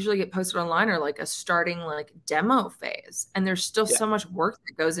songs that usually get posted online are like a starting like demo phase. And there's still Yeah, so much work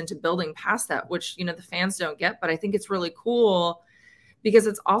that goes into building past that, which, the fans don't get. But I think it's really cool because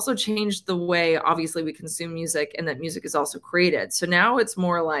it's also changed the way obviously we consume music and that music is also created. So now it's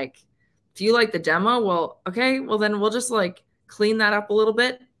more like, if you like the demo, well, okay, well then we'll just like clean that up a little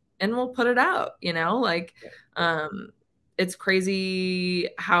bit and we'll put it out, like yeah, yeah. um it's crazy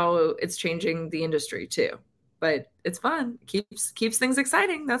how it's changing the industry too. But it's fun. Keeps things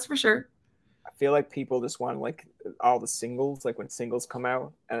exciting, that's for sure. I feel like people just want like all the singles, like when singles come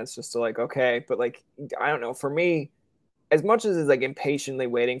out, and it's just like okay, but like I don't know. For me, as much as it's like impatiently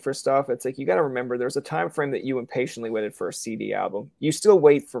waiting for stuff, it's like you got to remember there's a time frame that you impatiently waited for a CD album. You still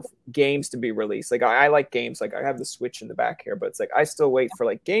wait for games to be released. Like I like games. Like I have the Switch in the back here, but it's like I still wait for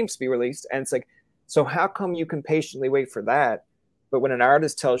like games to be released. And it's like, so how come you can patiently wait for that? But when an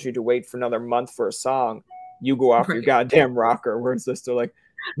artist tells you to wait for another month for a song, you go off your goddamn rocker. Where it's just like,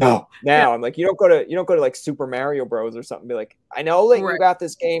 no, now I'm like, you don't go to like Super Mario Bros or something. Be like, I know that you got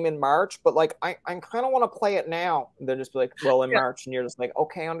this game in March, but like I kind of want to play it now. And then just be like, well, in March, and you're just like,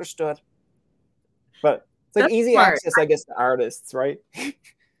 okay, understood. But it's like easy access, I guess, to artists, right?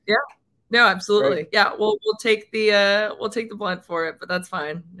 Yeah. No, absolutely. Right? Yeah. We'll take the blunt for it, but that's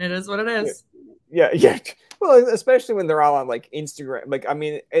fine. It is what it is. Yeah. Well, especially when they're all on like Instagram. Like, I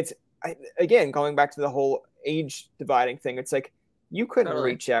mean, again, going back to the whole age dividing thing, it's like you couldn't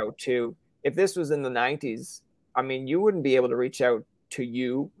reach out to, if this was in the 90s, I mean, you wouldn't be able to reach out to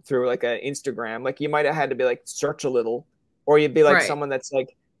you through like an Instagram. Like you might have had to be like search a little, or you'd be like someone that's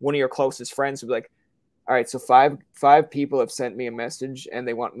like one of your closest friends would be like, all right, so five people have sent me a message and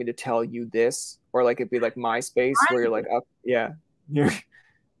they want me to tell you this, or like it'd be like MySpace where you're like, oh, yeah.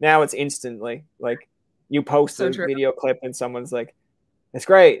 Now it's instantly like you post a video clip and someone's like, it's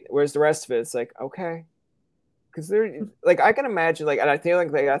great. Where's the rest of it? It's like, okay. Because they're like, I can imagine like, and I feel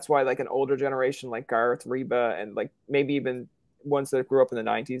like that's why like an older generation like Garth, Reba, and like maybe even ones that grew up in the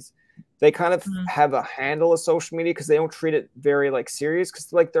 90s, they kind of have a handle of social media because they don't treat it very like serious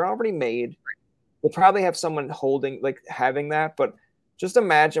because like they're already made. They probably have someone holding like having that, but just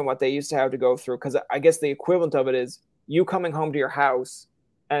imagine what they used to have to go through. Because I guess the equivalent of it is you coming home to your house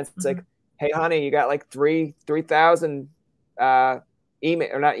and it's like, hey, honey, you got like 3,000 email,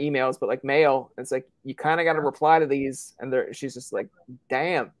 or not emails, but like mail. And it's like you kind of got to reply to these, and she's just like,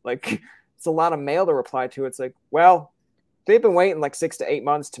 damn, like it's a lot of mail to reply to. It's like, well, they've been waiting like 6 to 8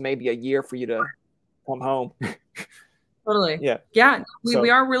 months to maybe a year for you to come home. Totally. Yeah. We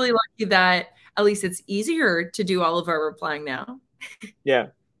are really lucky that at least it's easier to do all of our replying now. Yeah.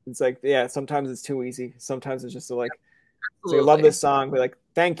 It's like, yeah, sometimes it's too easy. Sometimes it's just like, so I love this song, be like,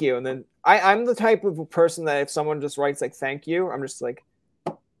 thank you. And then I'm the type of person that if someone just writes like, thank you, I'm just like,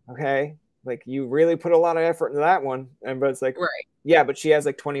 okay, like you really put a lot of effort into that one. But it's like, yeah, but she has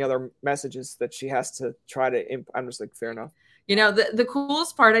like 20 other messages that she has to try to, I'm just like, fair enough. You know, the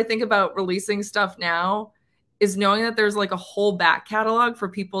coolest part I think about releasing stuff now is knowing that there's like a whole back catalog for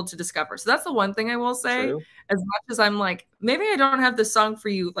people to discover. So that's the one thing I will say. True. As much as I'm like, maybe I don't have this song for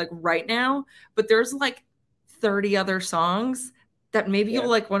you like right now, but there's like 30 other songs that maybe you'll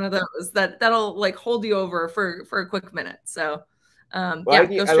like one of those that'll like hold you over for a quick minute. So I like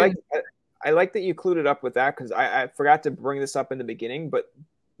that you clued it up with that, because I forgot to bring this up in the beginning, but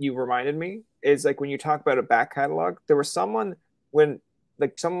you reminded me, is like when you talk about a back catalog, there was someone when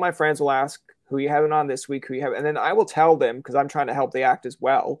like some of my friends will ask who you having on this week, who you have, and then I will tell them, because I'm trying to help the act as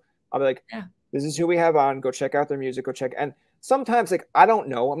well. I'll be like, this is who we have on, go check out their music, go check. And sometimes like I don't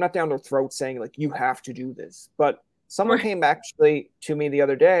know, I'm not down their throat saying like you have to do this, but someone came back actually to me the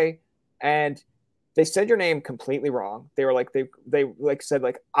other day and they said your name completely wrong. They were like, they like said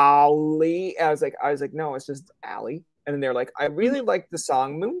like Alee. I was like, no, it's just Alee. And then they're like, I really like the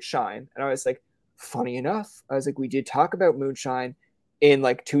song Moonshine. And I was like, funny enough, I was like, we did talk about Moonshine in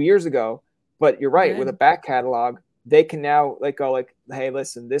like 2 years ago, but you're right, with a back catalog, they can now like go like, hey,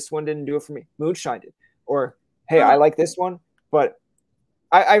 listen, this one didn't do it for me, Moonshine did. Or hey, I like this one. But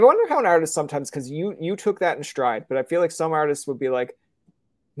I wonder how an artist sometimes, because you took that in stride, but I feel like some artists would be like,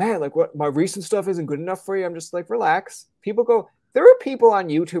 man, like what, my recent stuff isn't good enough for you. I'm just like, relax. People go, there are people on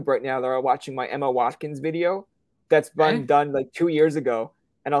YouTube right now that are watching my Emma Watkins video that's been done like 2 years ago,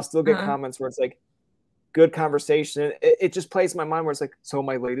 and I'll still get comments where it's like, good conversation. It just plays in my mind where it's like, so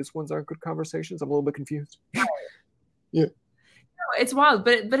my latest ones aren't good conversations. I'm a little bit confused. Yeah. No, it's wild,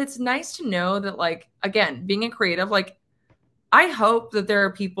 but it's nice to know that, like, again, being a creative, like, I hope that there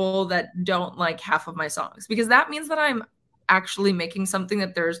are people that don't like half of my songs, because that means that I'm actually making something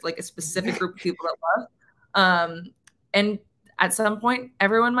that there's like a specific group of people that love. And at some point,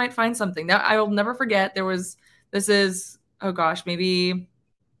 everyone might find something that I will never forget. This is, oh gosh, maybe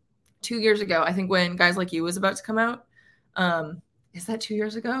 2 years ago, I think, when Guys Like You was about to come out. Is that 2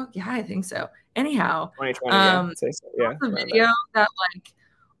 years ago? Yeah, I think so. Anyhow, 2020, yeah. The video that, like,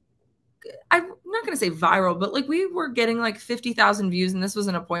 I'm not going to say viral, but like we were getting like 50,000 views, and this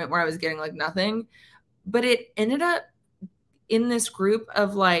wasn't a point where I was getting like nothing, but it ended up in this group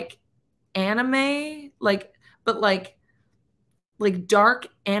of like anime, like, but like dark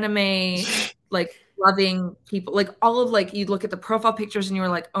anime, like loving people, like all of, like, you'd look at the profile pictures and you were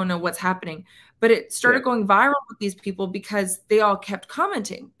like, oh no, what's happening? But it started going viral with these people because they all kept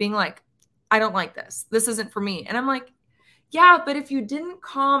commenting, being like, I don't like this. This isn't for me. And I'm like, Yeah, but if you didn't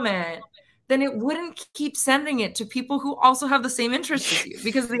comment, then it wouldn't keep sending it to people who also have the same interest as you,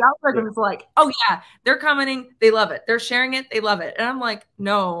 because the algorithm is like, oh yeah, they're commenting, they love it. They're sharing it, they love it. And I'm like,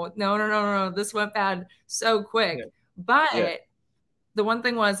 no, no, no, no, no, this went bad so quick. But the one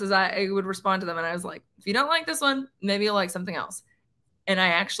thing is I would respond to them and I was like, if you don't like this one, maybe you'll like something else. And I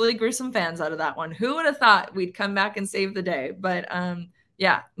actually grew some fans out of that one. Who would have thought we'd come back and save the day? But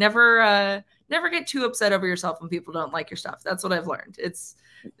yeah, never get too upset over yourself when people don't like your stuff. That's what I've learned. It's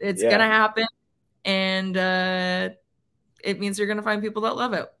gonna happen, and it means you're gonna find people that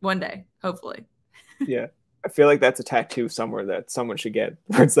love it one day, hopefully. Yeah, I feel like that's a tattoo somewhere that someone should get.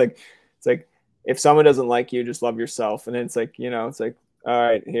 Where it's like if someone doesn't like you, just love yourself, and then it's like, it's like, all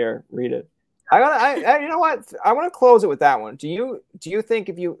right, here, read it. I you know what? I want to close it with that one. Do you think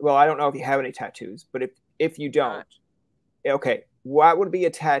if you, well, I don't know if you have any tattoos, but if you don't, okay, what would be a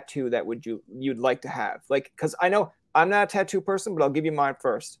tattoo that you'd like to have? Like, because I know I'm not a tattoo person, but I'll give you mine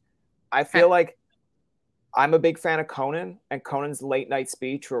first. I feel like I'm a big fan of Conan and Conan's late night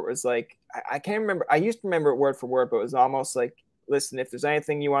speech, where it was like, I can't remember. I used to remember it word for word, but it was almost like, listen, if there's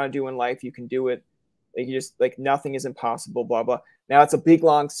anything you want to do in life, you can do it. Like, you just, like, nothing is impossible, blah, blah. Now, it's a big,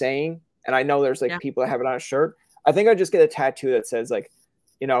 long saying, and I know there's, like, people that have it on a shirt. I think I'd just get a tattoo that says, like,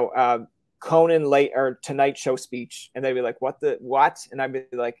 Conan late or Tonight Show speech, and they'd be like, what? And I'd be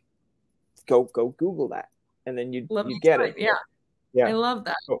like, go Google that, and then you get it. Yeah, I love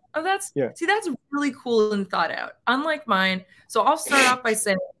that. Oh, that's really cool and thought out. Unlike mine, so I'll start off by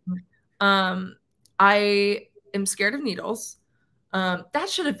saying, I am scared of needles. That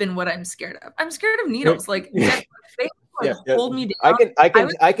should have been what I'm scared of. I'm scared of needles. Like, they hold me down.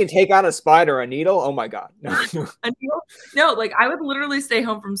 I can take on a spider, a needle. Oh my God. No. A needle? No, like, I would literally stay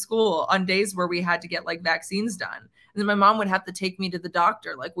home from school on days where we had to get, like, vaccines done. And then my mom would have to take me to the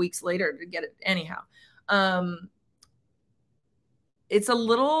doctor, like, weeks later to get it. Anyhow, it's a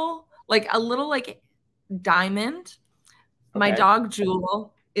little diamond. Okay. My dog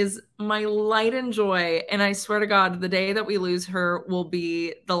Jewel is my light and joy, and I swear to God, the day that we lose her will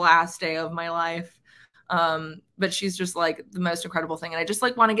be the last day of my life. But she's just, like, the most incredible thing, and I just,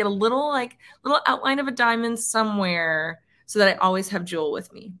 like, want to get a little outline of a diamond somewhere so that I always have Jewel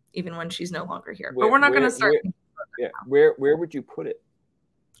with me, even when she's no longer here. But we're not going to start. Where would you put it?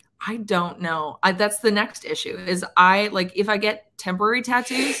 I don't know. That's the next issue. Is if I get temporary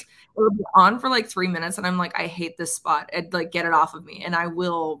tattoos, it'll be on for like 3 minutes, and I'm like, I hate this spot. I'd like, get it off of me, and I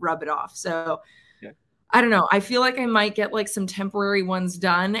will rub it off. So I don't know. I feel like I might get like some temporary ones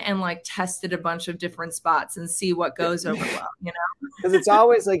done and like tested a bunch of different spots and see what goes over well, Because it's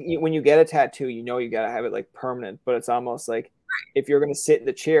always like, when you get a tattoo, you got to have it like permanent, but it's almost like, if you're going to sit in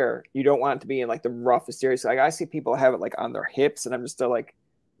the chair, you don't want it to be in like the roughest area. So, like, I see people have it like on their hips, and I'm just still like,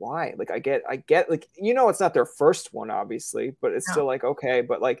 why? Like, I get like, it's not their first one, obviously, but it's still like, okay.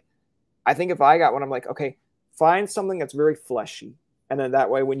 But like, I think if I got one, I'm like, okay, find something that's very fleshy. And then that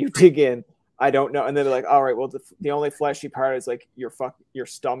way, when you dig in, I don't know. And then they're like, all right, well, the only fleshy part is like your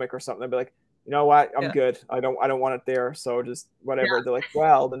stomach or something. I'd be like, you know what? I'm good. I don't want it there. So just whatever. They're like,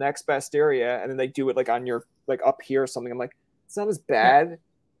 well, the next best area. And then they do it like on your, like up here or something. I'm like, it's not as bad.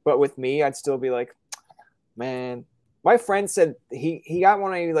 But with me, I'd still be like, man. My friend said he got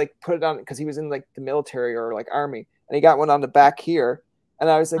one, and he like put it on because he was in like the military or like army, and he got one on the back here.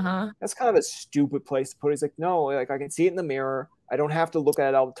 And I was like, that's kind of a stupid place to put it. He's like, no, like, I can see it in the mirror. I don't have to look at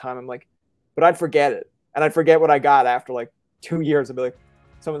it all the time. I'm like, but I'd forget it. And I'd forget what I got after like 2 years. I'd be like,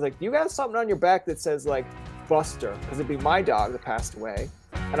 someone's like, you got something on your back that says like Buster, because it'd be my dog that passed away.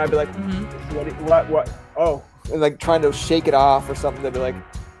 And I'd be like, what? Oh, and like trying to shake it off or something. They'd be like,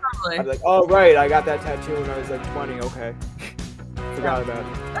 I'd be like, oh, right, I got that tattoo when I was like 20. Okay. Forgot about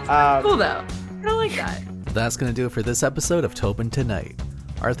it. That's cool, though. I like that. That's going to do it for this episode of Tobin Tonight.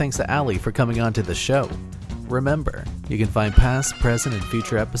 Our thanks to Alee for coming on to the show. Remember, you can find past, present, and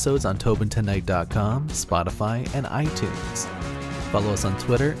future episodes on TobinTonight.com, Spotify, and iTunes. Follow us on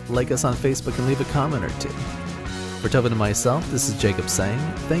Twitter, like us on Facebook, and leave a comment or two. For Tobin and myself, this is Jacob saying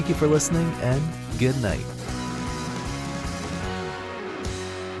thank you for listening, and good night.